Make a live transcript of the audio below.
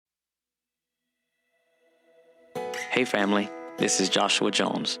Hey family, this is Joshua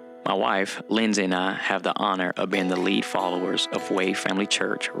Jones. My wife, Lindsay, and I have the honor of being the lead followers of Wave Family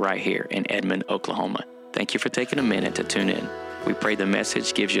Church right here in Edmond, Oklahoma. Thank you for taking a minute to tune in. We pray the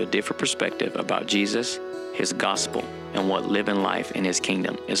message gives you a different perspective about Jesus, His gospel, and what living life in His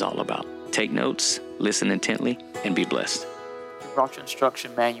kingdom is all about. Take notes, listen intently, and be blessed. I brought your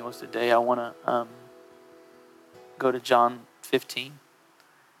instruction manuals today. I want to go to John 15,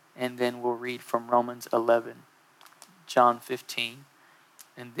 and then we'll read from Romans 11. John 15,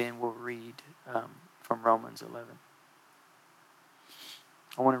 and then we'll read from Romans 11.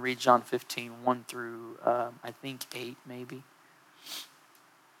 I want to read John 15, 1 through, I think 8 maybe.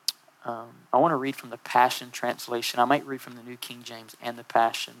 I want to read from the Passion Translation. I might read from the New King James and the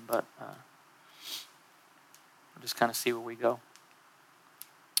Passion, but we'll just kind of see where we go.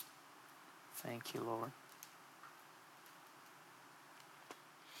 Thank you, Lord.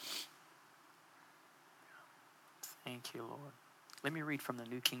 Thank you, Lord. Let me read from the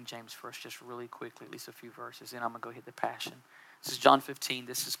New King James first, just really quickly, at least a few verses. Then I'm going to go hit the Passion. This is John 15.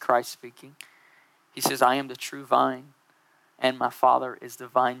 This is Christ speaking. He says, I am the true vine, and my Father is the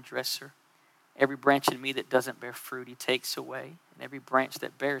vine dresser. Every branch in me that doesn't bear fruit, He takes away. And every branch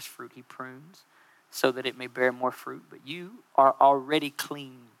that bears fruit, He prunes, so that it may bear more fruit. But you are already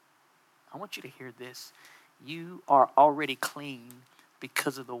clean. I want you to hear this. You are already clean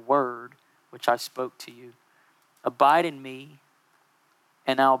because of the word which I spoke to you. Abide in me,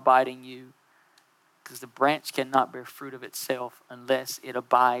 and I'll abide in you. Because the branch cannot bear fruit of itself unless it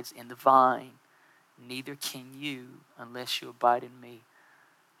abides in the vine. Neither can you unless you abide in me.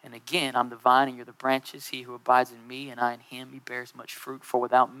 And again, I'm the vine and you're the branches. He who abides in me and I in him, he bears much fruit. For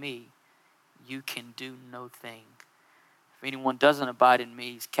without me, you can do no thing. If anyone doesn't abide in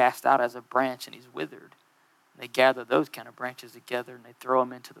me, he's cast out as a branch and he's withered. They gather those kind of branches together and they throw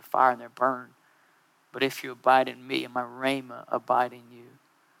them into the fire and they're burned. But if you abide in me and my rhema abide in you,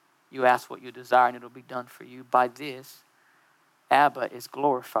 you ask what you desire and it'll be done for you. By this, Abba is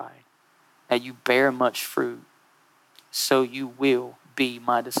glorified, that you bear much fruit, so you will be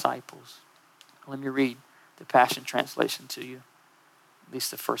my disciples. Let me read the Passion Translation to you, at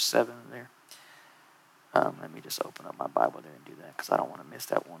least the first 7 there. Let me just open up my Bible there and do that because I don't want to miss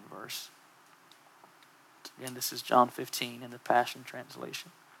that one verse. Again, this is John 15 in the Passion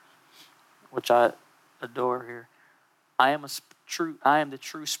Translation, which I adore here. I am the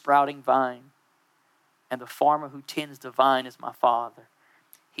true sprouting vine, and the farmer who tends the vine is my Father.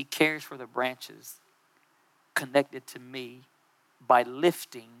 He cares for the branches connected to me by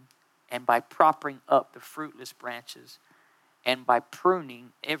lifting and by propping up the fruitless branches and by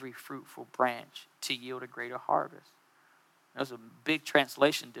pruning every fruitful branch to yield a greater harvest. There's a big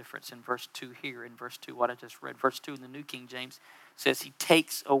translation difference in verse 2 here. In verse 2, what I just read. Verse 2 in the New King James says He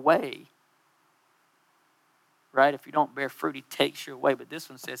takes away. Right? If you don't bear fruit, He takes you away. But this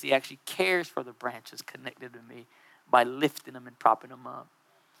one says He actually cares for the branches connected to me by lifting them and propping them up,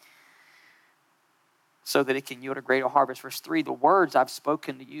 so that it can yield a greater harvest. Verse 3, the words I've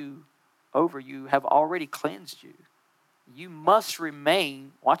spoken to you over you have already cleansed you. You must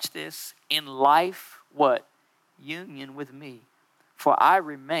remain, watch this, in life, what? Union with me. For I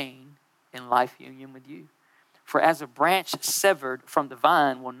remain in life union with you. For as a branch severed from the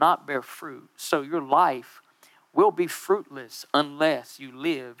vine will not bear fruit, so your life will be fruitless unless you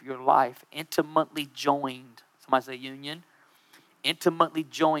live your life intimately joined. Somebody say union. Intimately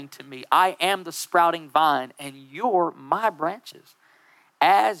joined to me. I am the sprouting vine and you're my branches.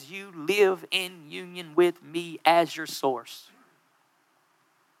 As you live in union with me as your source.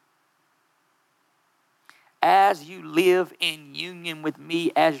 As you live in union with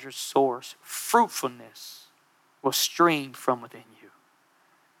me as your source, fruitfulness will stream from within you.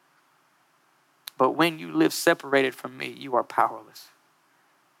 But when you live separated from me, you are powerless.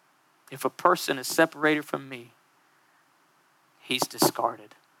 If a person is separated from me, he's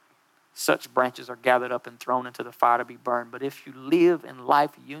discarded. Such branches are gathered up and thrown into the fire to be burned. But if you live in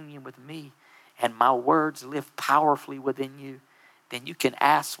life union with me and my words live powerfully within you, then you can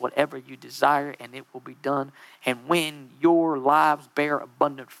ask whatever you desire and it will be done. And when your lives bear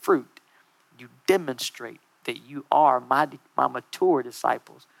abundant fruit, you demonstrate that you are my mature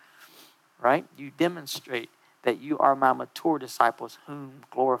disciples. Right? You demonstrate that you are my mature disciples whom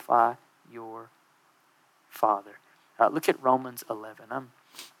glorify your Father. Look at Romans 11. I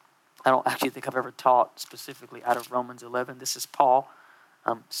don't actually think I've ever taught specifically out of Romans 11. This is Paul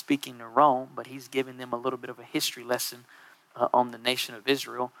speaking to Rome, but he's giving them a little bit of a history lesson on the nation of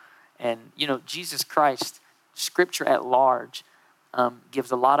Israel. And, you know, Jesus Christ, Scripture at large,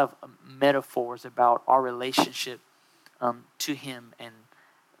 gives a lot of metaphors about our relationship to Him, and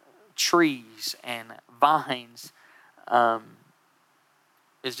trees and vines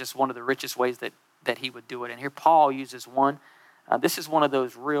is just one of the richest ways that he would do it. And here Paul uses one. This is one of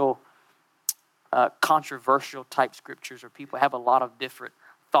those real controversial type scriptures where people have a lot of different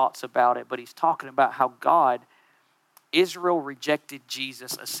thoughts about it. But he's talking about how Israel rejected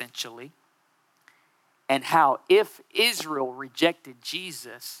Jesus essentially. And how if Israel rejected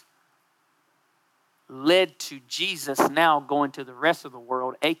Jesus, led to Jesus now going to the rest of the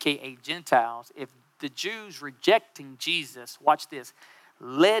world, aka Gentiles. If the Jews rejecting Jesus, watch this,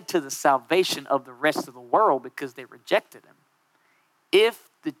 led to the salvation of the rest of the world because they rejected him. If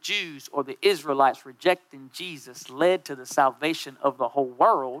the Jews or the Israelites rejecting Jesus led to the salvation of the whole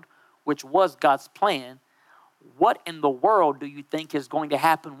world, which was God's plan, what in the world do you think is going to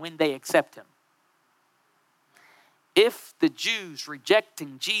happen when they accept him? If the Jews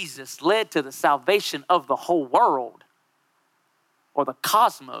rejecting Jesus led to the salvation of the whole world or the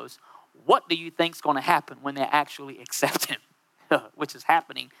cosmos, what do you think is going to happen when they actually accept him? Which is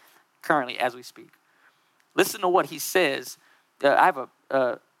happening currently as we speak. Listen to what he says. I have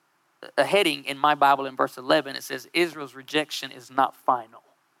a heading in my Bible in verse 11. It says, Israel's rejection is not final.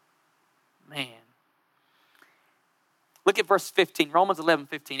 Man. Look at verse 15, Romans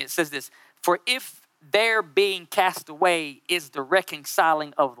 11:15. It says this, for if their being cast away is the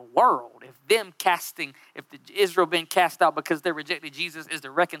reconciling of the world. If Israel being cast out because they rejected Jesus is the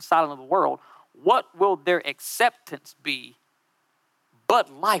reconciling of the world, what will their acceptance be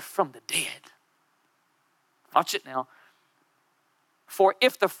but life from the dead? Watch it now. For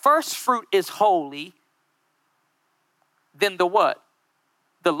if the first fruit is holy, then the what?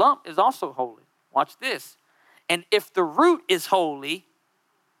 The lump is also holy. Watch this. And if the root is holy,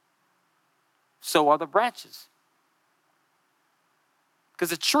 so are the branches.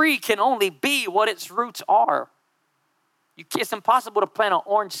 Because a tree can only be what its roots are. It's impossible to plant an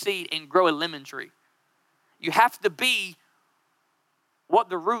orange seed and grow a lemon tree. You have to be what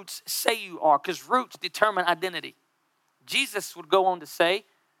the roots say you are, because roots determine identity. Jesus would go on to say,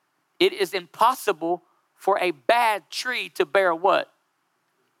 it is impossible for a bad tree to bear what?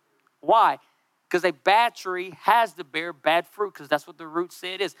 Why? Because a bad tree has to bear bad fruit, because that's what the root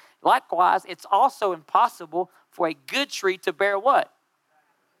said it is. Likewise, it's also impossible for a good tree to bear what?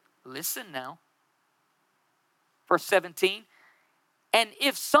 Listen now. Verse 17. And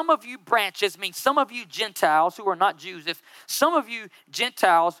if some of you branches, means some of you Gentiles who are not Jews, if some of you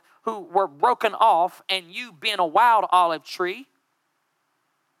Gentiles who were broken off and you being a wild olive tree,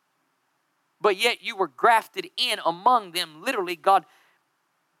 but yet you were grafted in among them, literally God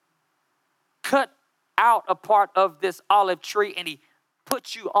cut out a part of this olive tree and he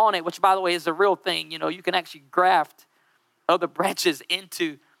put you on it, which by the way is a real thing. You know, you can actually graft other branches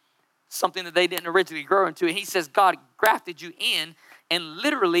into something that they didn't originally grow into. And he says God grafted you in and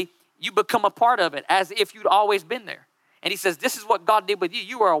literally you become a part of it as if you'd always been there. And he says this is what God did with you.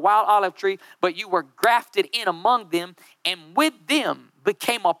 You were a wild olive tree, but you were grafted in among them and with them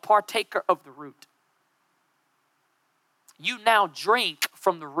became a partaker of the root. You now drink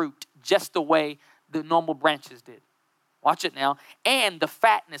from the root just the way the normal branches did. Watch it now. And the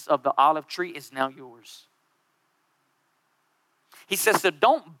fatness of the olive tree is now yours. He says, so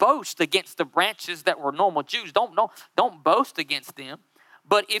don't boast against the branches that were normal Jews. Don't boast against them.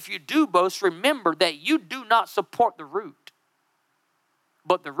 But if you do boast, remember that you do not support the root,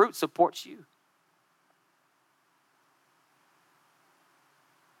 but the root supports you.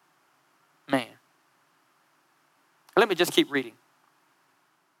 Man. Let me just keep reading.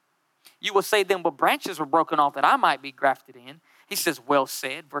 You will say then, but branches were broken off that I might be grafted in. He says, well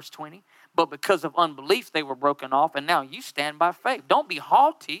said, verse 20. But because of unbelief, they were broken off, and now you stand by faith. Don't be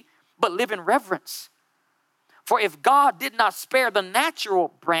haughty, but live in reverence. For if God did not spare the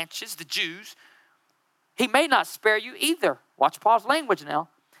natural branches, the Jews, he may not spare you either. Watch Paul's language now.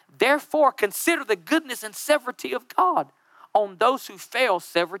 Therefore, consider the goodness and severity of God. On those who fail,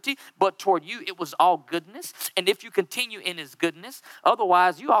 severity, but toward you it was all goodness. And if you continue in his goodness,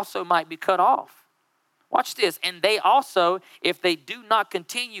 otherwise you also might be cut off. Watch this. And they also, if they do not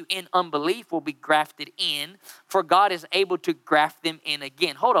continue in unbelief, will be grafted in, for God is able to graft them in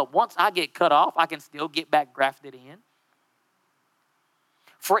again. Hold up. Once I get cut off, I can still get back grafted in.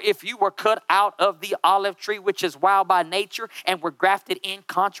 For if you were cut out of the olive tree, which is wild by nature, and were grafted in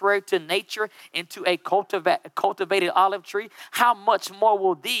contrary to nature into a cultivated olive tree, how much more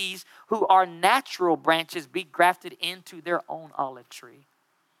will these who are natural branches be grafted into their own olive tree?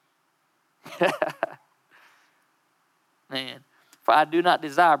 Man, for I do not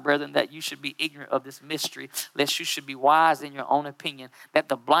desire, brethren, that you should be ignorant of this mystery, lest you should be wise in your own opinion, that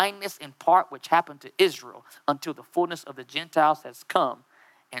the blindness in part which happened to Israel until the fullness of the Gentiles has come,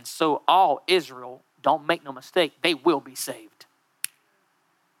 and so all Israel don't make no mistake, they will be saved.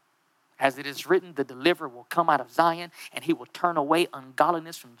 As it is written, the deliverer will come out of Zion, and he will turn away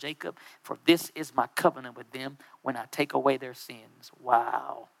ungodliness from Jacob. For this is my covenant with them when I take away their sins.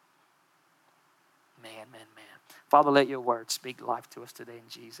 Wow. Man. Father, let your word speak life to us today in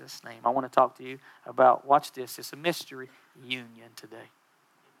Jesus' name. I want to talk to you about, watch this, it's a mystery, union today.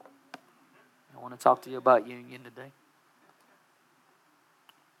 I want to talk to you about union today.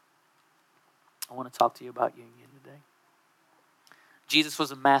 I want to talk to you about union today. Jesus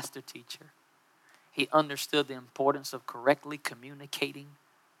was a master teacher. He understood the importance of correctly communicating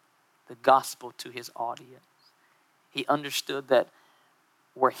the gospel to his audience. He understood that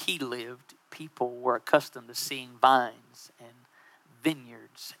where he lived, people were accustomed to seeing vines and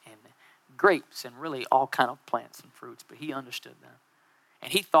vineyards and grapes and really all kind of plants and fruits, but he understood that.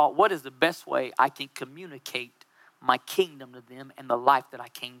 And he thought, what is the best way I can communicate my kingdom to them and the life that I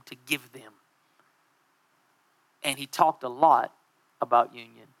came to give them? And he talked a lot about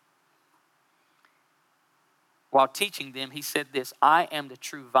union. While teaching them, he said this, I am the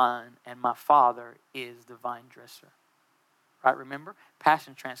true vine and my Father is the vine dresser. Right, remember?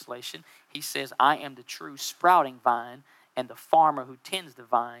 Passion Translation, he says, I am the true sprouting vine and the farmer who tends the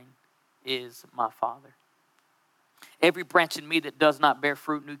vine is my Father. Every branch in me that does not bear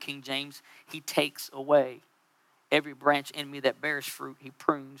fruit, New King James, he takes away. Every branch in me that bears fruit, he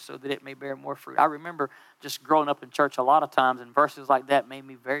prunes so that it may bear more fruit. I remember just growing up in church a lot of times, and verses like that made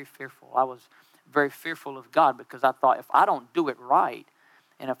me very fearful. I was very fearful of God because I thought, if I don't do it right,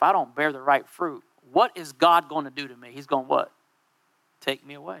 and if I don't bear the right fruit, what is God going to do to me? He's going to what? Take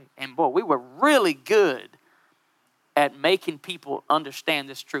me away. And boy, we were really good at making people understand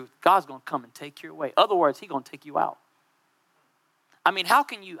this truth. God's going to come and take you away. In other words, he's going to take you out. I mean, how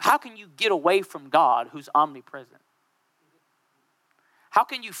can you get away from God who's omnipresent? How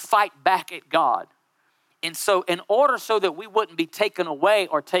can you fight back at God? And so in order so that we wouldn't be taken away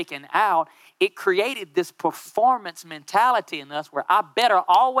or taken out, it created this performance mentality in us where I better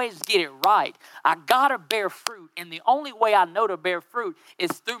always get it right. I got to bear fruit. And the only way I know to bear fruit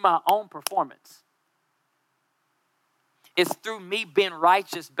is through my own performance. It's through me being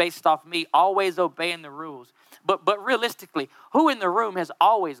righteous based off me always obeying the rules. But realistically, who in the room has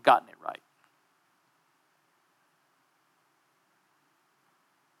always gotten it right?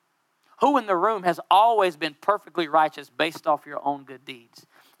 Who in the room has always been perfectly righteous based off your own good deeds?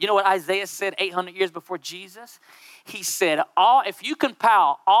 You know what Isaiah said 800 years before Jesus? He said, if you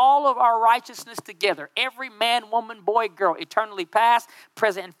compile all of our righteousness together, every man, woman, boy, girl, eternally past,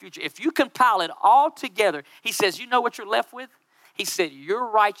 present, and future, if you compile it all together, he says, you know what you're left with? He said, your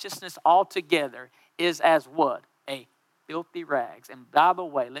righteousness altogether is as what? A filthy rags. And by the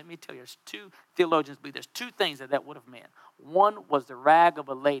way, let me tell you, there's two theologians believe there's two things that would have meant. One was the rag of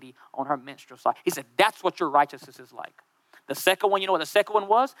a lady on her menstrual cycle. He said, that's what your righteousness is like. The second one, you know what the second one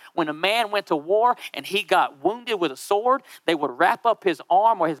was? When a man went to war and he got wounded with a sword, they would wrap up his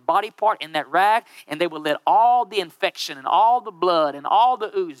arm or his body part in that rag, and they would let all the infection and all the blood and all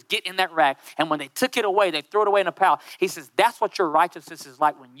the ooze get in that rag. And when they took it away, they threw it away in a pile. He says, that's what your righteousness is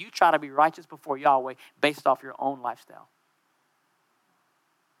like when you try to be righteous before Yahweh based off your own lifestyle.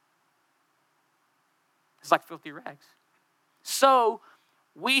 It's like filthy rags. So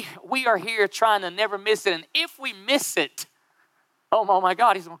we are here trying to never miss it. And if we miss it, oh my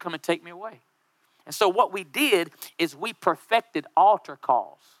God, he's going to come and take me away. And so what we did is we perfected altar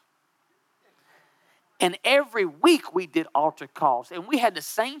calls. And every week we did altar calls. And we had the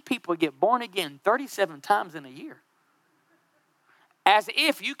same people get born again 37 times in a year. As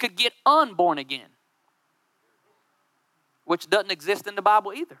if you could get unborn again. Which doesn't exist in the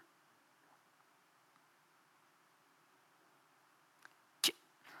Bible either.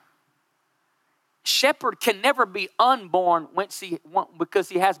 Shepherd can never be unborn because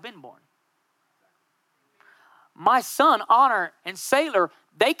he has been born. My son, Honor, and Sailor,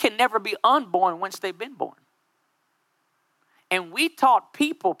 they can never be unborn once they've been born. And we taught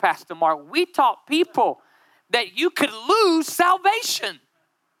people, Pastor Mark, that you could lose salvation.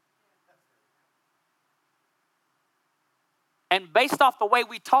 And based off the way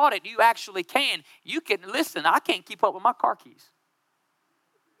we taught it, you actually can. You can, listen, I can't keep up with my car keys.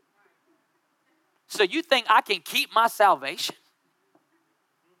 So you think I can keep my salvation?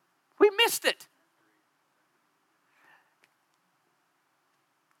 We missed it.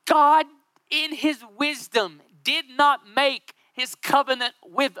 God, in his wisdom, did not make his covenant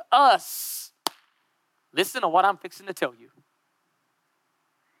with us. Listen to what I'm fixing to tell you.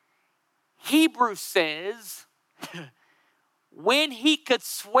 Hebrews says, when he could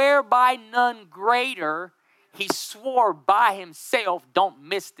swear by none greater, he swore by himself, don't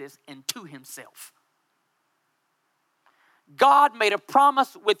miss this, and to himself. God made a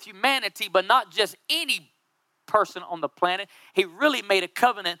promise with humanity, but not just any person on the planet. He really made a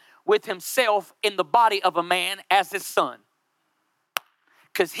covenant with himself in the body of a man as his son.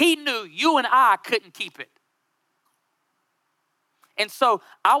 Because he knew you and I couldn't keep it. And so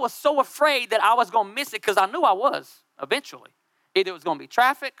I was so afraid that I was going to miss it, because I knew I was eventually. Either it was going to be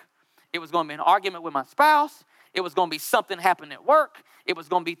traffic, it was going to be an argument with my spouse, it was going to be something happening at work, it was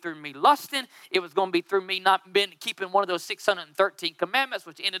going to be through me lusting, it was going to be through me not keeping one of those 613 commandments,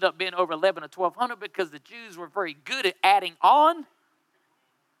 which ended up being over 11 or 1200, because the Jews were very good at adding on.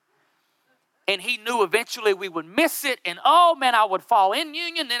 And he knew eventually we would miss it. And oh man, I would fall in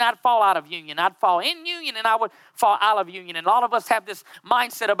union, then I'd fall out of union. I'd fall in union, and I would fall out of union. And a lot of us have this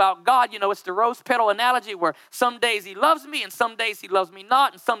mindset about God. You know, it's the rose petal analogy, where some days he loves me and some days he loves me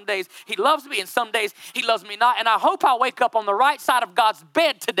not. And some days he loves me and some days he loves me not. And I hope I wake up on the right side of God's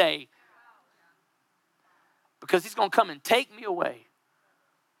bed today, because he's going to come and take me away.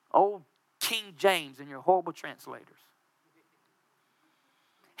 Oh, King James and your horrible translators.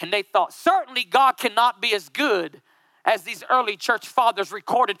 And they thought, certainly God cannot be as good as these early church fathers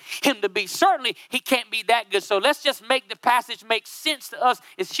recorded him to be. Certainly he can't be that good. So let's just make the passage make sense to us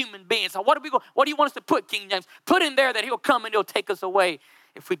as human beings. So what do you want us to put, King James? Put in there that he'll come and he'll take us away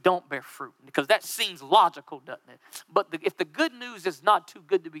if we don't bear fruit. Because that seems logical, doesn't it? But if the good news is not too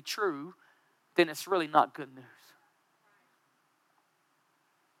good to be true, then it's really not good news.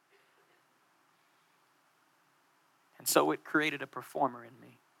 And so it created a performer in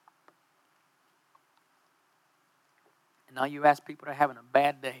me. And now you ask people that are having a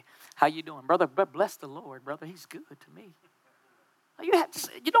bad day, how you doing? Brother, bless the Lord, brother. He's good to me. You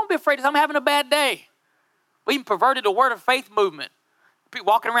don't be afraid of I'm having a bad day. We even perverted the word of faith movement. People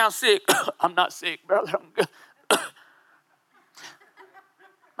walking around sick. I'm not sick, brother. I'm good.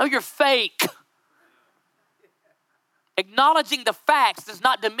 No, you're fake. Acknowledging the facts does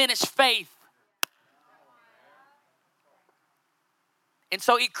not diminish faith. And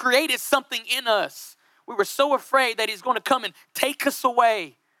so it created something in us. We were so afraid that he's going to come and take us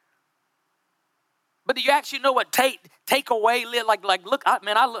away. But do you actually know what take away, like look,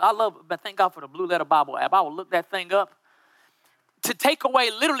 I love, but thank God for the Blue Letter Bible app. I will look that thing up. To take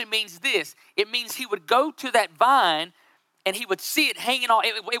away literally means this. It means he would go to that vine and he would see it hanging on.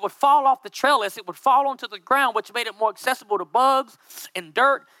 It would fall off the trellis. It would fall onto the ground, which made it more accessible to bugs and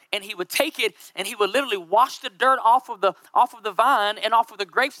dirt. And he would take it and he would literally wash the dirt off of the vine and off of the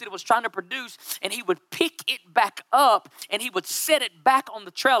grapes that it was trying to produce. And he would pick it back up and he would set it back on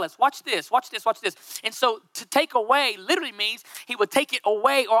the trellis. Watch this. And so to take away literally means he would take it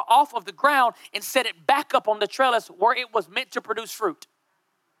away or off of the ground and set it back up on the trellis where it was meant to produce fruit.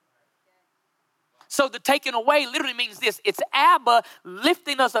 So the taking away literally means this. It's Abba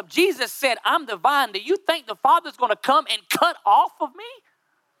lifting us up. Jesus said, I'm the vine. Do you think the Father's going to come and cut off of me?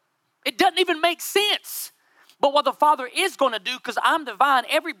 It doesn't even make sense. But what the Father is going to do, because I'm the vine,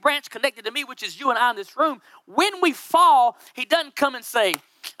 every branch connected to me, which is you and I in this room, when we fall, he doesn't come and say,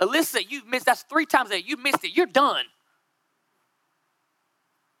 Alyssa, you've missed, that's 3 times that you missed it. You're done.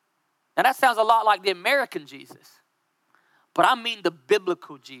 Now that sounds a lot like the American Jesus. But I mean the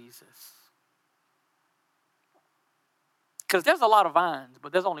biblical Jesus. Because there's a lot of vines,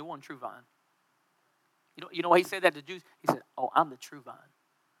 but there's only one true vine. You know why he said that to Jews? He said, oh, I'm the true vine.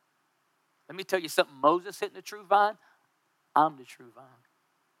 Let me tell you something. Moses hitting the true vine. I'm the true vine.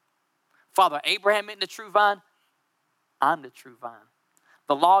 Father Abraham hitting the true vine. I'm the true vine.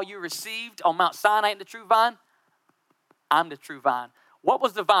 The law you received on Mount Sinai in the true vine. I'm the true vine. What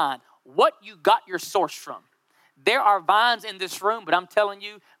was the vine? What you got your source from. There are vines in this room, but I'm telling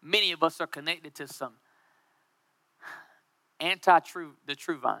you, many of us are connected to some the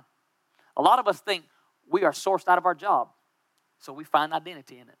true vine. A lot of us think we are sourced out of our job, so we find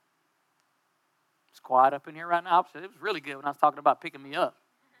identity in it. It's quiet up in here right now. It was really good when I was talking about picking me up.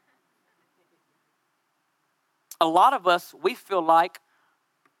 A lot of us, we feel like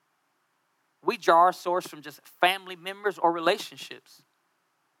we draw our source from just family members or relationships.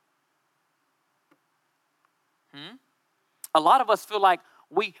 A lot of us feel like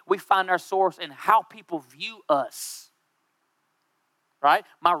we find our source in how people view us. Right?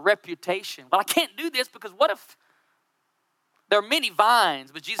 My reputation. Well, I can't do this because what if there are many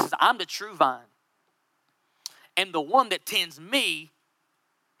vines, but Jesus says, I'm the true vine. And the one that tends me,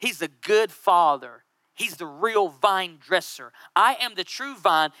 he's a good father. He's the real vine dresser. I am the true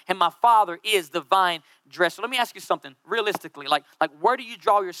vine, and my Father is the vine dresser. Let me ask you something realistically. Like where do you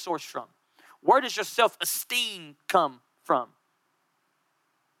draw your source from? Where does your self-esteem come from?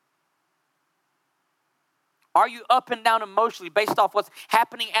 Are you up and down emotionally based off what's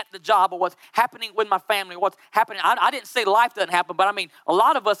happening at the job or what's happening with my family, or what's happening? I didn't say life doesn't happen, but I mean, a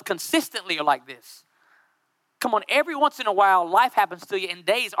lot of us consistently are like this. Come on, every once in a while, life happens to you and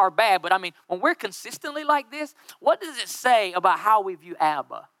days are bad. But I mean, when we're consistently like this, what does it say about how we view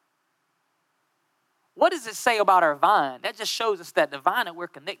Abba? What does it say about our vine? That just shows us that the vine that we're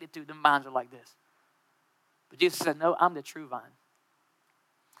connected to, them vines are like this. But Jesus said, no, I'm the true vine.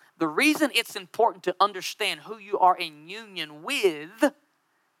 The reason it's important to understand who you are in union with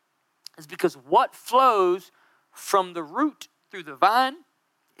is because what flows from the root through the vine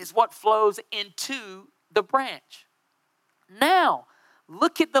is what flows into the branch. Now,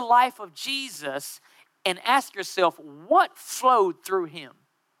 look at the life of Jesus and ask yourself, what flowed through him?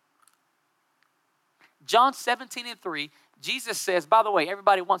 John 17:3, Jesus says, by the way,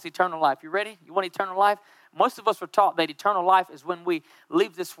 everybody wants eternal life. You ready? You want eternal life? Most of us were taught that eternal life is when we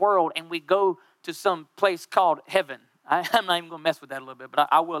leave this world and we go to some place called heaven. I'm not even going to mess with that a little bit, but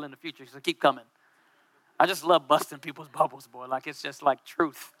I will in the future, so keep coming. I just love busting people's bubbles, boy. Like, it's just like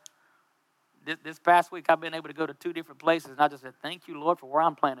truth. This past week, I've been able to go to 2 different places, and I just said, thank you, Lord, for where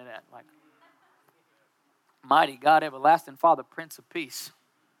I'm planted at. Like, mighty God, everlasting Father, Prince of Peace.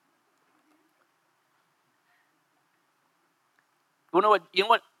 You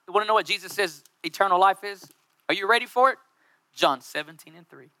want to know what Jesus says eternal life is? Are you ready for it? John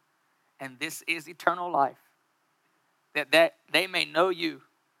 17:3. And this is eternal life, that they may know you,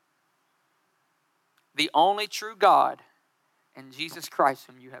 the only true God, and Jesus Christ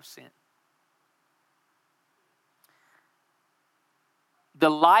whom you have sent. The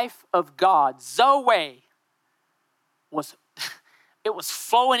life of God, Zoe, was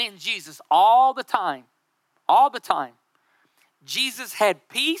flowing in Jesus all the time. All the time. Jesus had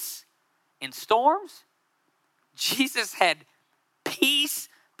peace in storms. Jesus had peace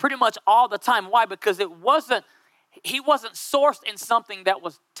pretty much all the time. Why? Because he wasn't sourced in something that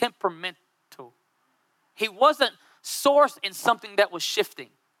was temperamental. He wasn't sourced in something that was shifting.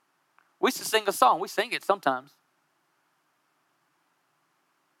 We used to sing a song. We sing it sometimes.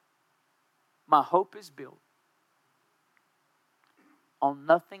 My hope is built on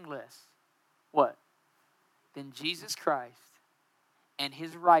nothing less, what? Than Jesus Christ and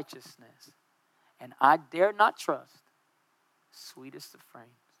his righteousness. And I dare not trust sweetest of frames,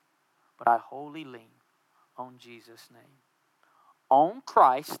 but I wholly lean on Jesus' name. On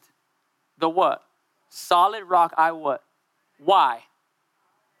Christ, the what? Solid rock, I what? Why?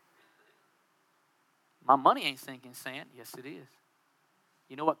 My money ain't sinking sand. Yes, it is.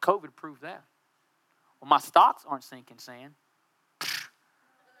 You know what? COVID proved that. Well, my stocks aren't sinking sand.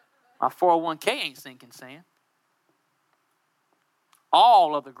 My 401k ain't sinking sand.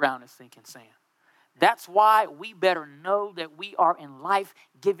 All of the ground is sinking sand. That's why we better know that we are in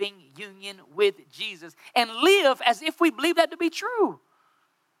life-giving union with Jesus and live as if we believe that to be true.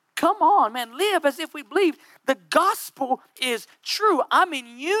 Come on, man. Live as if we believe the gospel is true. I'm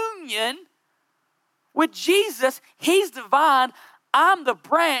in union with Jesus. He's the vine. I'm the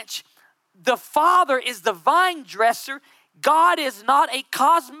branch. The Father is the vine dresser. God is not a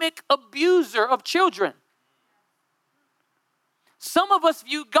cosmic abuser of children. Some of us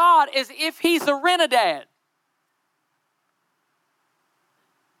view God as if he's a renegade.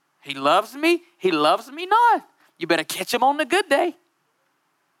 He loves me. He loves me not. You better catch him on the good day.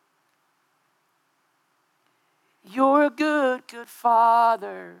 You're a good, good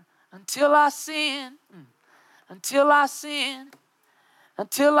Father until I sin. Until I sin.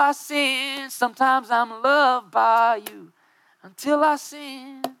 Until I sin. Sometimes I'm loved by you. Until I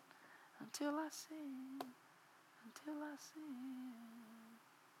sin. Until I sin. Until I sin.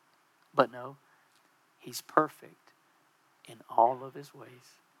 But no, he's perfect in all of his ways.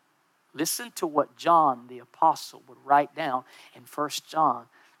 Listen to what John the apostle would write down in 1 John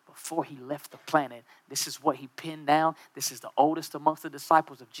before he left the planet. This is what he penned down. This is the oldest amongst the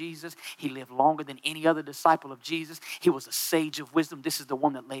disciples of Jesus. He lived longer than any other disciple of Jesus. He was a sage of wisdom. This is the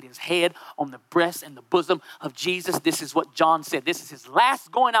one that laid his head on the breast and the bosom of Jesus. This is what John said. This is his last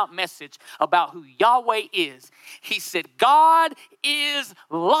going out message about who Yahweh is. He said, God is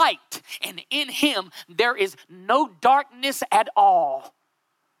light, and in him there is no darkness at all.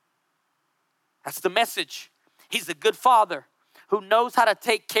 That's the message. He's a good father who knows how to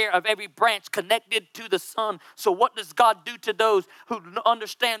take care of every branch connected to the Son. So what does God do to those who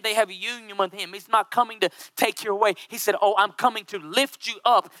understand they have a union with him? He's not coming to take you away. He said, I'm coming to lift you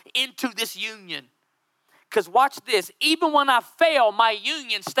up into this union. Because watch this. Even when I fail, my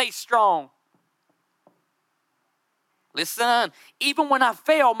union stays strong. Listen. Even when I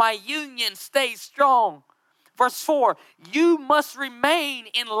fail, my union stays strong. Verse 4, you must remain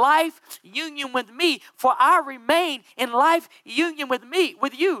in life union with me, for I remain in life union with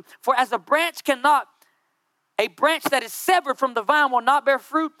you. For as a branch that is severed from the vine will not bear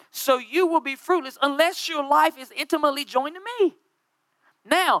fruit, so you will be fruitless unless your life is intimately joined to me.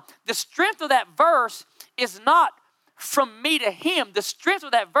 Now, the strength of that verse is not from me to him. The strength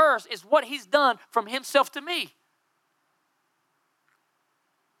of that verse is what he's done from himself to me.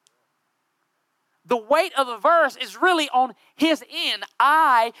 The weight of the verse is really on his end.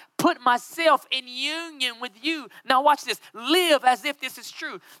 I put myself in union with you. Now watch this. Live as if this is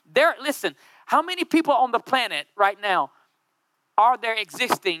true. Listen, how many people on the planet right now are there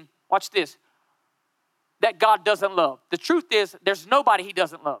existing, watch this, that God doesn't love? The truth is, there's nobody he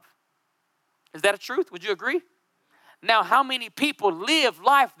doesn't love. Is that a truth? Would you agree? Now, how many people live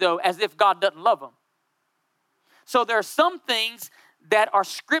life, though, as if God doesn't love them? So there are some things that are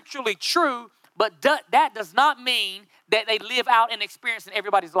scripturally true, but that does not mean that they live out and experience in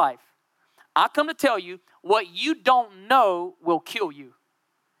everybody's life. I come to tell you, what you don't know will kill you,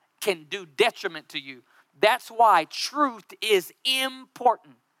 can do detriment to you. That's why truth is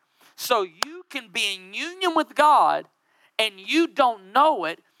important. So you can be in union with God and you don't know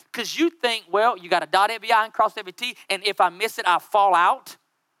it because you think, well, you got to dot every I and cross every T, and if I miss it, I fall out.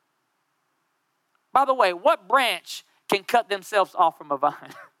 By the way, what branch can cut themselves off from a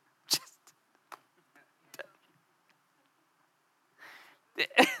vine?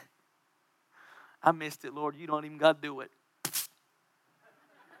 I missed it, Lord. You don't even got to do it.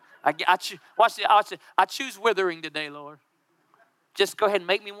 Watch it. I choose withering today, Lord. Just go ahead and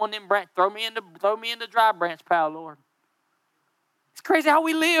make me one of them branch. Throw me in the dry branch pile, Lord. It's crazy how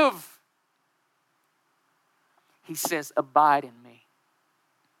we live. He says, abide in me,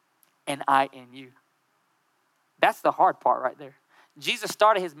 and I in you. That's the hard part right there. Jesus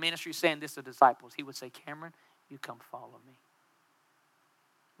started his ministry saying this to disciples. He would say, Cameron, you come follow me.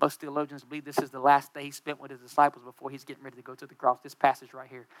 Most theologians believe this is the last day he spent with his disciples before he's getting ready to go to the cross. This passage right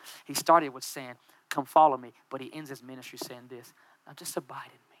here. He started with saying, come follow me. But he ends his ministry saying this, now just abide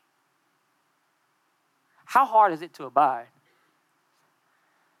in me. How hard is it to abide?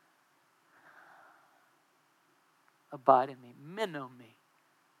 Abide in me. Minnow me.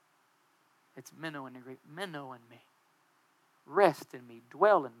 It's minnow in the Greek. Minnow in me. Rest in me.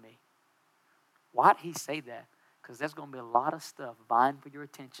 Dwell in me. Why did he say that? Because there's going to be a lot of stuff vying for your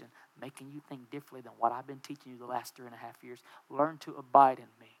attention, making you think differently than what I've been teaching you the last 3.5 years. Learn to abide in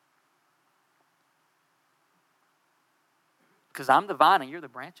me. Because I'm the vine and you're the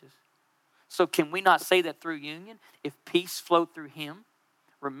branches. So can we not say that through union? If peace flowed through him,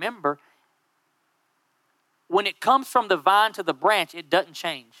 remember, when it comes from the vine to the branch, it doesn't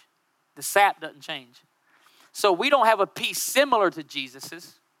change. The sap doesn't change. So we don't have a peace similar to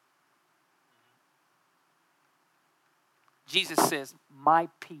Jesus's. Jesus says, my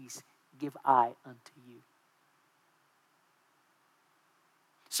peace give I unto you.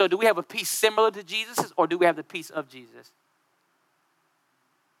 So do we have a peace similar to Jesus's, or do we have the peace of Jesus?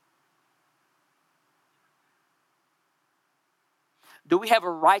 Do we have a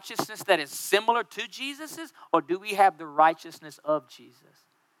righteousness that is similar to Jesus's, or do we have the righteousness of Jesus?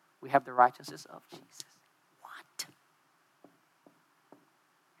 We have the righteousness of Jesus. What?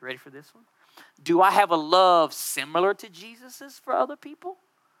 You ready for this one? Do I have a love similar to Jesus's for other people?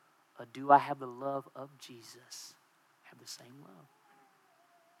 Or do I have the love of Jesus? Have the same love?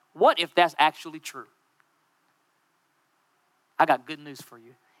 What if that's actually true? I got good news for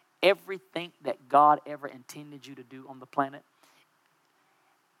you. Everything that God ever intended you to do on the planet,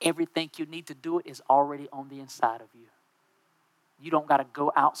 everything you need to do it is already on the inside of you. You don't got to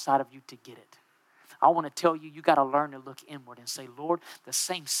go outside of you to get it. I want to tell you, you got to learn to look inward and say, Lord, the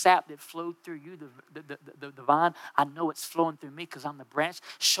same sap that flowed through you, the vine, I know it's flowing through me because I'm the branch.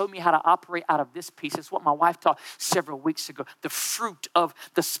 Show me how to operate out of this piece. It's what my wife taught several weeks ago. The fruit of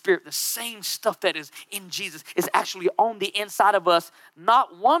the Spirit, the same stuff that is in Jesus is actually on the inside of us.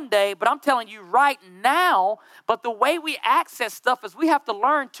 Not one day, but I'm telling you right now. But the way we access stuff is we have to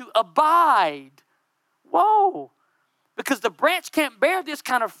learn to abide. Whoa. Because the branch can't bear this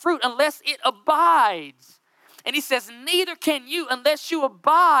kind of fruit unless it abides. And he says, neither can you unless you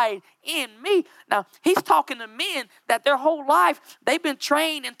abide in me. Now, he's talking to men that their whole life, they've been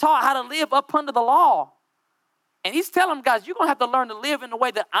trained and taught how to live up under the law. And he's telling them, guys, you're going to have to learn to live in the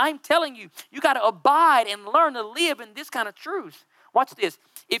way that I'm telling you. You got to abide and learn to live in this kind of truth. Watch this.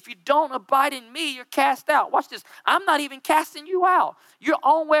 If you don't abide in me, you're cast out. Watch this. I'm not even casting you out. Your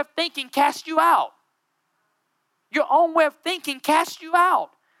own way of thinking casts you out. Your own way of thinking casts you out,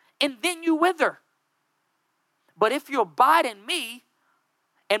 and then you wither. But if you abide in me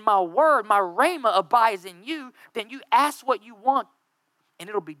and my word, my rhema abides in you, then you ask what you want and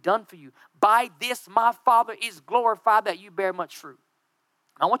it'll be done for you. By this my Father is glorified, that you bear much fruit.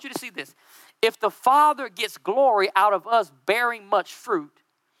 I want you to see this. If the Father gets glory out of us bearing much fruit,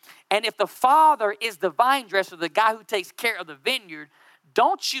 and if the Father is the vine dresser, the guy who takes care of the vineyard,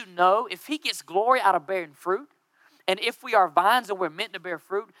 don't you know if he gets glory out of bearing fruit, and if we are vines and we're meant to bear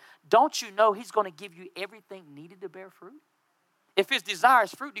fruit, don't you know he's going to give you everything needed to bear fruit? If his desire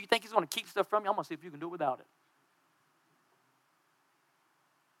is fruit, do you think he's going to keep stuff from you? I'm going to see if you can do it without it.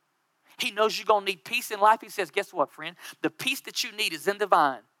 He knows you're going to need peace in life. He says, guess what, friend? The peace that you need is in the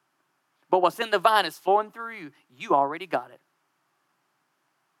vine. But what's in the vine is flowing through you. You already got it.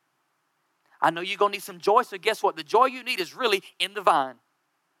 I know you're going to need some joy, so guess what? The joy you need is really in the vine.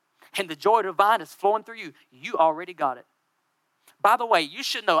 And the joy of the vine is flowing through you. You already got it. By the way, you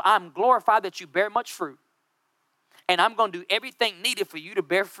should know I'm glorified that you bear much fruit. And I'm going to do everything needed for you to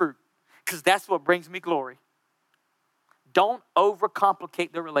bear fruit, because that's what brings me glory. Don't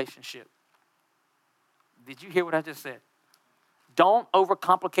overcomplicate the relationship. Did you hear what I just said? Don't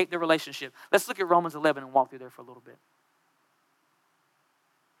overcomplicate the relationship. Let's look at Romans 11 and walk through there for a little bit.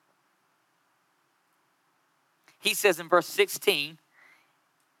 He says in verse 16,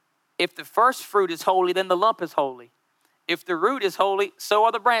 if the first fruit is holy, then the lump is holy. If the root is holy, so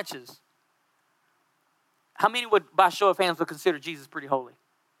are the branches. How many would, by show of hands, would consider Jesus pretty holy?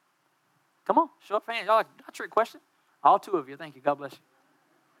 Come on, show of hands. Y'all like a trick question? All two of you. Thank you. God bless you.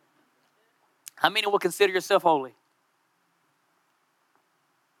 How many will consider yourself holy?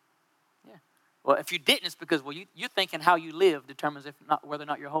 Yeah. Well, if you didn't, it's because, you're thinking how you live determines whether or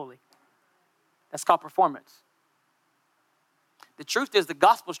not you're holy. That's called performance. The truth is the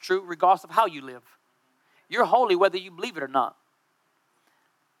gospel's true regardless of how you live. You're holy whether you believe it or not.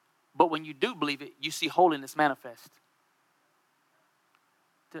 But when you do believe it, you see holiness manifest.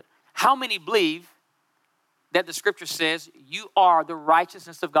 How many believe that the scripture says you are the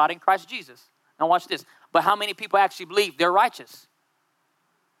righteousness of God in Christ Jesus? Now watch this. But how many people actually believe they're righteous?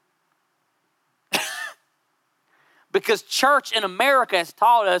 Because church in America has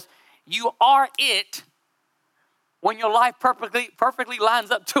taught us you are it when your life perfectly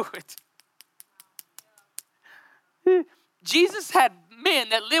lines up to it. Jesus had men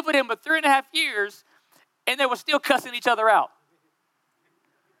that lived with him for 3.5 years, and they were still cussing each other out.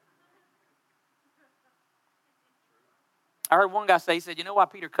 I heard one guy say, he said, you know why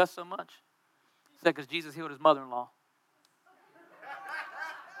Peter cussed so much? He said, because Jesus healed his mother-in-law.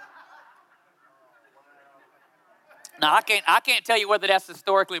 Now, I can't tell you whether that's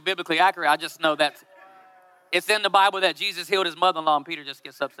historically or biblically accurate. I just know that it's in the Bible that Jesus healed his mother-in-law, and Peter just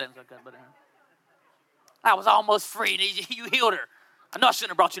gets upset and says, okay, but I was almost free, and you healed her. I know I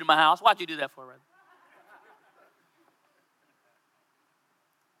shouldn't have brought you to my house. Why'd you do that for, brother?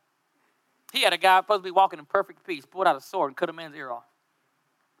 He had a guy supposed to be walking in perfect peace, pulled out a sword and cut a man's ear off.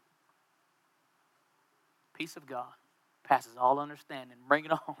 Peace of God passes all understanding. Bring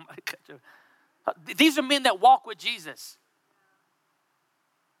it home. These are men that walk with Jesus.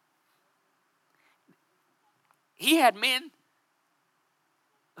 He had men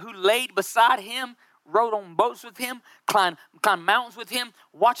who laid beside him, rode on boats with him, climbed mountains with him,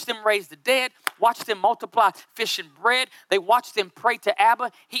 watched them raise the dead, watched them multiply fish and bread. They watched them pray to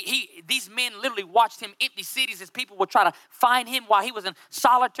Abba. These men literally watched him empty cities as people would try to find him while he was in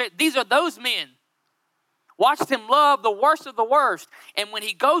solitary. These are those men. Watched him love the worst of the worst. And when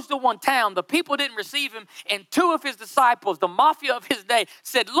he goes to one town, the people didn't receive him. And 2 of his disciples, the mafia of his day,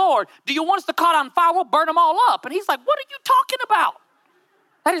 said, Lord, do you want us to call down fire? We'll burn them all up. And he's like, what are you talking about?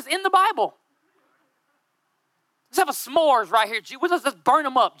 That is in the Bible. Let's have a s'mores right here. Let's burn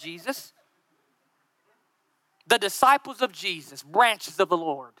them up, Jesus. The disciples of Jesus, branches of the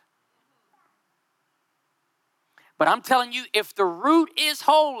Lord. But I'm telling you, if the root is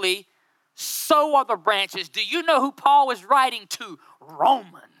holy, so are the branches. Do you know who Paul is writing to?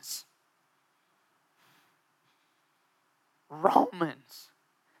 Romans. Romans.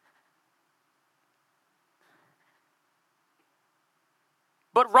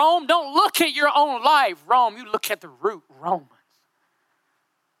 But Rome, don't look at your own life. Rome, you look at the root. Romans.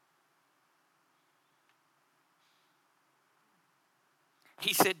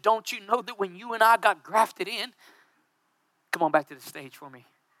 He said, don't you know that when you and I got grafted in, come on back to the stage for me.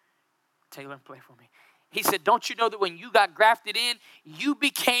 Taylor, play for me. He said, don't you know that when you got grafted in, you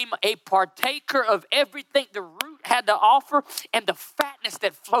became a partaker of everything the root had to offer, and the fatness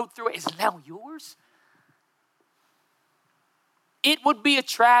that flowed through it is now yours? It would be a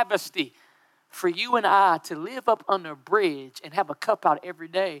travesty for you and I to live up under a bridge and have a cup out every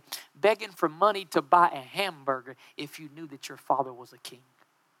day begging for money to buy a hamburger if you knew that your father was a king.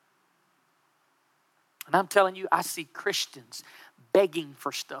 And I'm telling you, I see Christians begging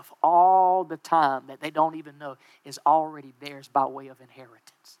for stuff all the time that they don't even know is already theirs by way of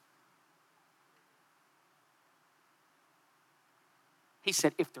inheritance. He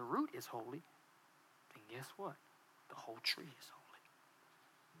said, if the root is holy, then guess what? The whole tree is holy.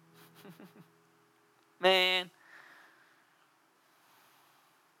 Man.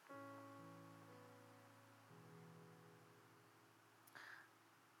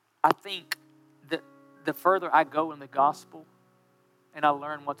 I think that the further I go in the gospel and I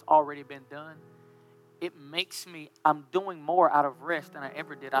learn what's already been done, it makes me, I'm doing more out of rest than I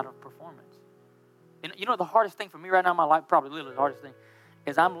ever did out of performance. And you know the hardest thing for me right now in my life, probably literally the hardest thing,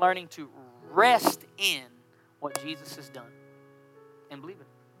 is I'm learning to rest in what Jesus has done and believe it.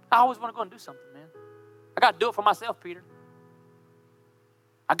 I always want to go and do something, man. I got to do it for myself, Peter.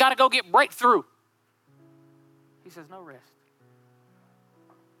 I got to go get breakthrough. He says, no rest.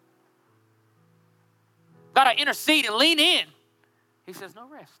 Got to intercede and lean in. He says, no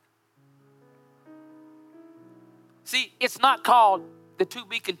rest. See, it's not called the to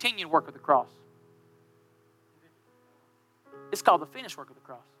be continued work of the cross. It's called the finished work of the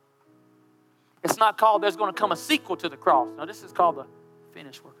cross. It's not called there's going to come a sequel to the cross. No, this is called the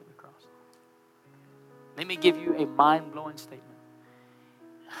finished work of the cross. Let me give you a mind-blowing statement.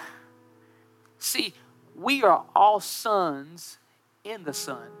 See, we are all sons in the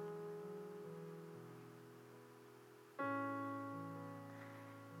Son.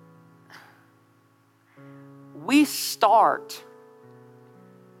 We start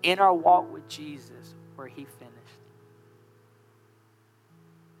in our walk with Jesus where he finished.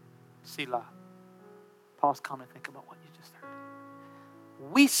 Selah. Pause, calm, and think about what you just heard.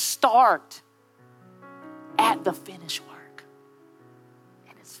 We start at the finished work.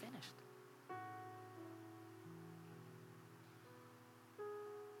 And it's finished.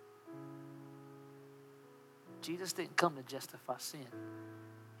 Jesus didn't come to justify sin.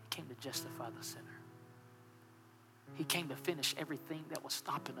 He came to justify the sinner. He came to finish everything that was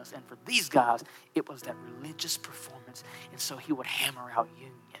stopping us. And for these guys, it was that religious performance. And so he would hammer out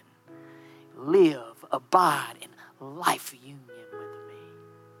union. Live, abide in life union with me.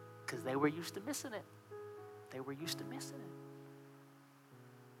 Because they were used to missing it. They were used to missing it.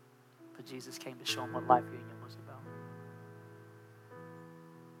 But Jesus came to show them what life union was about.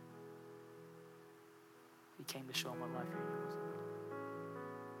 He came to show them what life union was about.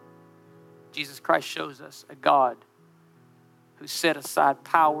 Jesus Christ shows us a God who set aside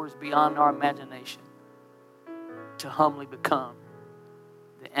powers beyond our imagination to humbly become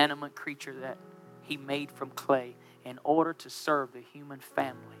the animate creature that he made from clay in order to serve the human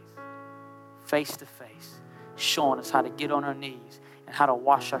families face to face, showing us how to get on our knees and how to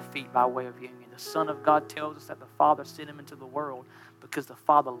wash our feet by way of union. The Son of God tells us that the Father sent him into the world because the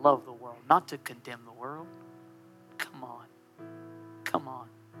Father loved the world, not to condemn the world. Come on. Come on.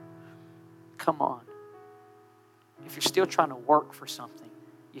 Come on. If you're still trying to work for something,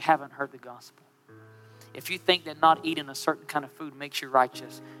 you haven't heard the gospel. If you think that not eating a certain kind of food makes you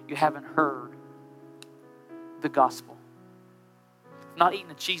righteous, you haven't heard the gospel. If not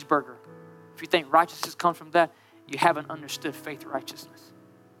eating a cheeseburger, if you think righteousness comes from that, you haven't understood faith righteousness.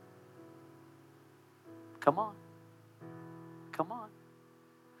 Come on. Come on.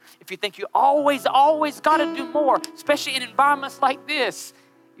 If you think you always got to do more, especially in environments like this,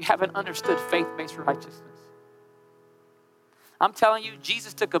 you haven't understood faith-based righteousness. I'm telling you,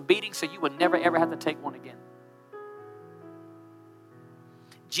 Jesus took a beating so you would never, ever have to take one again.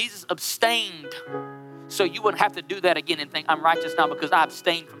 Jesus abstained so you wouldn't have to do that again and think, I'm righteous now because I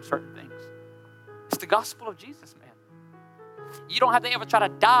abstained from certain things. It's the gospel of Jesus, man. You don't have to ever try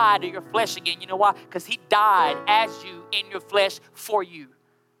to die to your flesh again. You know why? Because he died as you in your flesh for you.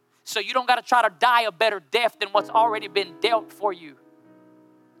 So you don't got to try to die a better death than what's already been dealt for you.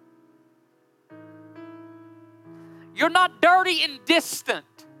 You're not dirty and distant.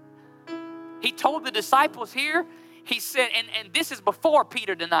 He told the disciples here, he said, and this is before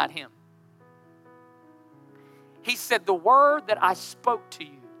Peter denied him. He said, the word that I spoke to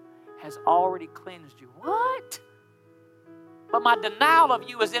you has already cleansed you. What? But my denial of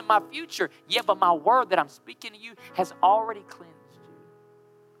you is in my future. Yeah, but my word that I'm speaking to you has already cleansed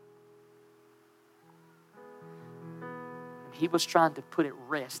you. And he was trying to put at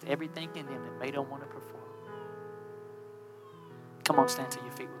rest everything in them that made them want to perform. Come on, stand to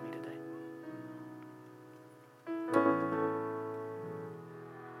your feet with me today.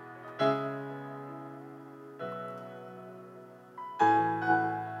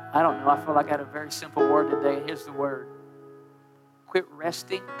 I don't know. I feel like I had a very simple word today. Here's the word. Quit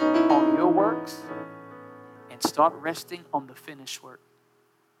resting on your works and start resting on the finished work.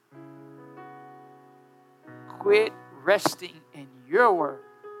 Quit resting in your work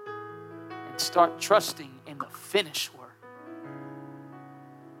and start trusting in the finished work.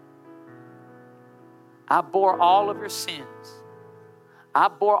 I bore all of your sins. I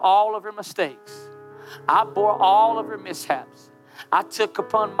bore all of your mistakes. I bore all of your mishaps. I took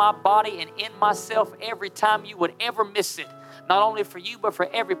upon my body and in myself every time you would ever miss it. Not only for you, but for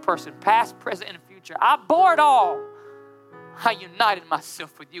every person, past, present, and future. I bore it all. I united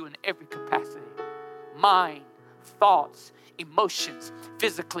myself with you in every capacity. Mind, thoughts, emotions,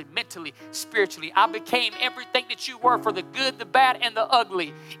 physically, mentally, spiritually. I became everything that you were for the good, the bad, and the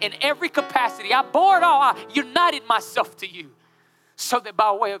ugly. In every capacity, I bore it all. I united myself to you so that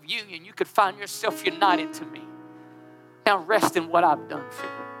by way of union, you could find yourself united to me. Now rest in what I've done for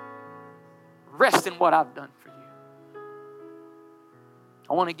you. Rest in what I've done for you.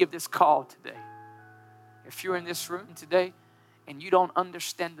 I want to give this call today. If you're in this room today and you don't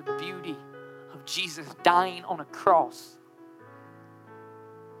understand the beauty of Jesus dying on a cross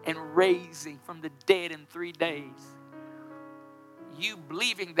and raising from the dead in 3 days, you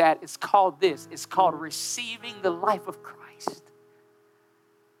believing that is called this. It's called receiving the life of Christ.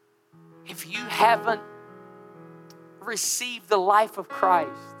 If you haven't received the life of Christ,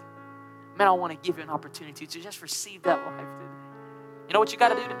 man, I want to give you an opportunity to just receive that life today. You know what you got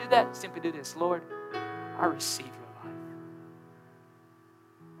to do that? Simply do this. Lord, I receive your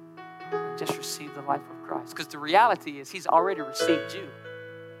life. Just receive the life of Christ. Because the reality is he's already received you.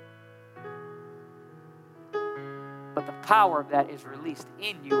 But the power of that is released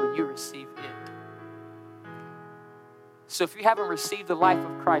in you when you receive it. So if you haven't received the life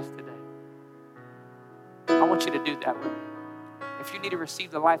of Christ today, I want you to do that with me. If you need to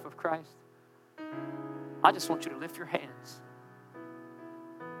receive the life of Christ, I just want you to lift your hands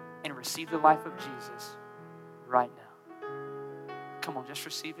and receive the life of Jesus right now. Come on, just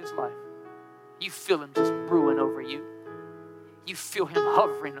receive his life. You feel him just brewing over you. You feel him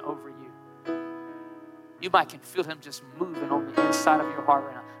hovering over you. You might can feel him just moving on the inside of your heart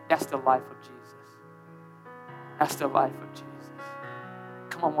right now. That's the life of Jesus. That's the life of Jesus.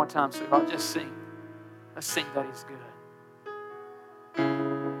 Come on, one time, sweetheart. Just sing. Let's sing that he's good.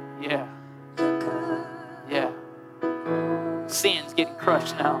 Yeah. Yeah. Sin's getting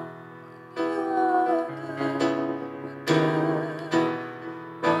crushed now.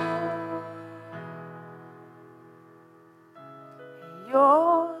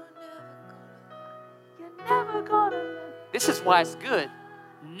 You're never gonna. This is why it's good.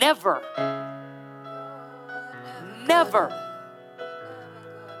 Never. Never.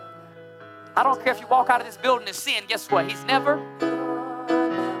 I don't care if you walk out of this building and sin, guess what? He's never.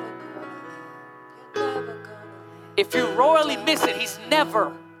 If you royally miss it, he's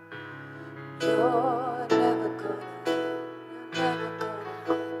never.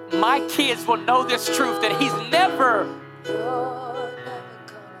 My kids will know this truth that he's never.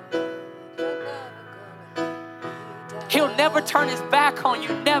 He'll never turn his back on you,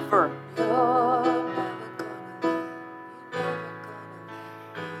 never.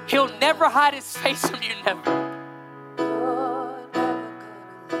 He'll never hide his face from you, never.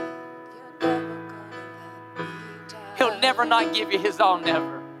 He'll never not give you his all,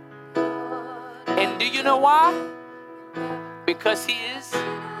 never. And do you know why? Because he is.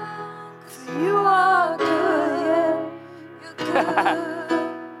 You are good, yeah.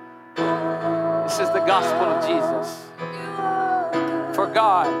 This is the gospel of Jesus. For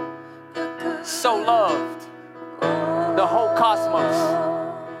God so loved the whole cosmos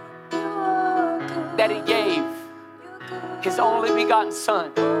that he gave his only begotten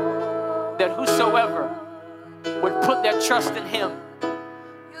Son, that whosoever would put their trust in him,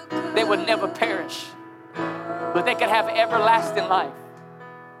 they would never perish, but they could have everlasting life.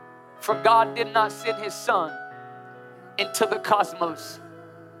 For God did not send his Son into the cosmos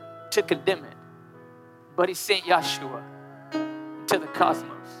to condemn it, but he sent Yeshua into the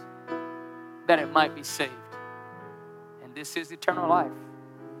cosmos that it might be saved. And this is eternal life,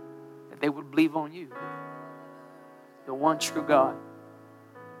 that they would believe on you, the one true God,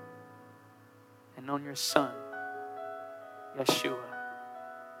 and on your Son, Yeshua,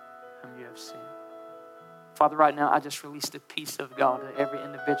 whom you have seen. Father, right now, I just release the peace of God to every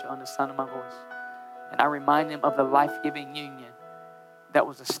individual on the sound of my voice. And I remind them of the life-giving union that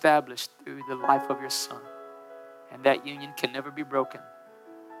was established through the life of your Son. And that union can never be broken.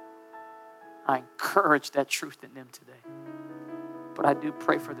 I encourage that truth in them today. But I do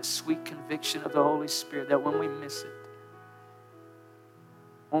pray for the sweet conviction of the Holy Spirit that when we miss it,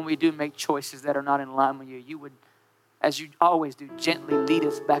 when we do make choices that are not in line with you, you would, as you always do, gently lead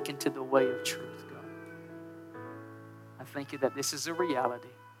us back into the way of truth, God. I thank you that this is a reality.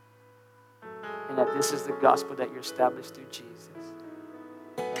 and that this is the gospel that you're established through Jesus.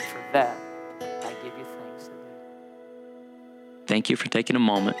 And for that, I give you thanks today. Thank you for taking a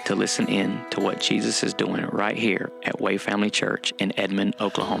moment to listen in to what Jesus is doing right here at Way Family Church in Edmond,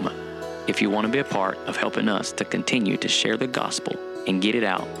 Oklahoma. If you want to be a part of helping us to continue to share the gospel and get it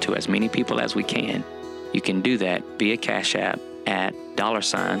out to as many people as we can, you can do that via Cash App at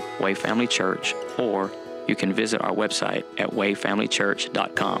 $Way Family Church, or you can visit our website at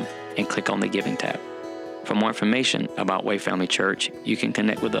wayfamilychurch.com and click on the Giving tab. For more information about Way Family Church, you can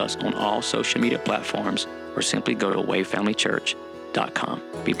connect with us on all social media platforms or simply go to wayfamilychurch.com.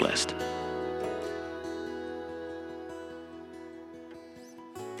 Be blessed.